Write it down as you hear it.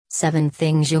7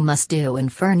 Things You Must Do in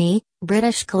Fernie,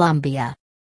 British Columbia.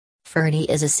 Fernie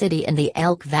is a city in the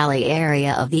Elk Valley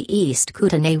area of the East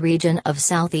Kootenay region of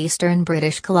southeastern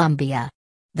British Columbia.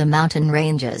 The mountain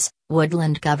ranges,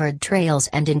 woodland-covered trails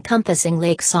and encompassing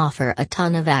lakes offer a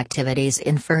ton of activities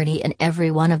in Fernie in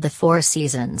every one of the 4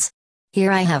 seasons.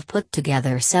 Here I have put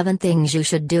together 7 things you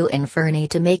should do in Fernie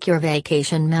to make your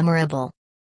vacation memorable.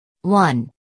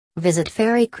 1. Visit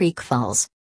Fairy Creek Falls.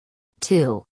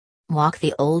 2. Walk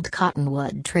the Old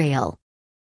Cottonwood Trail.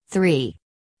 3.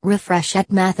 Refresh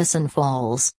at Matheson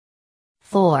Falls.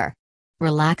 4.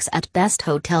 Relax at Best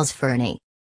Hotels Fernie.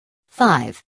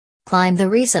 5. Climb the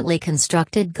recently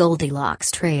constructed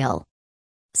Goldilocks Trail.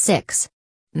 6.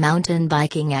 Mountain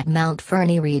biking at Mount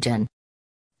Fernie Region.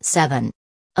 7.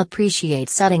 Appreciate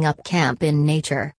setting up camp in nature.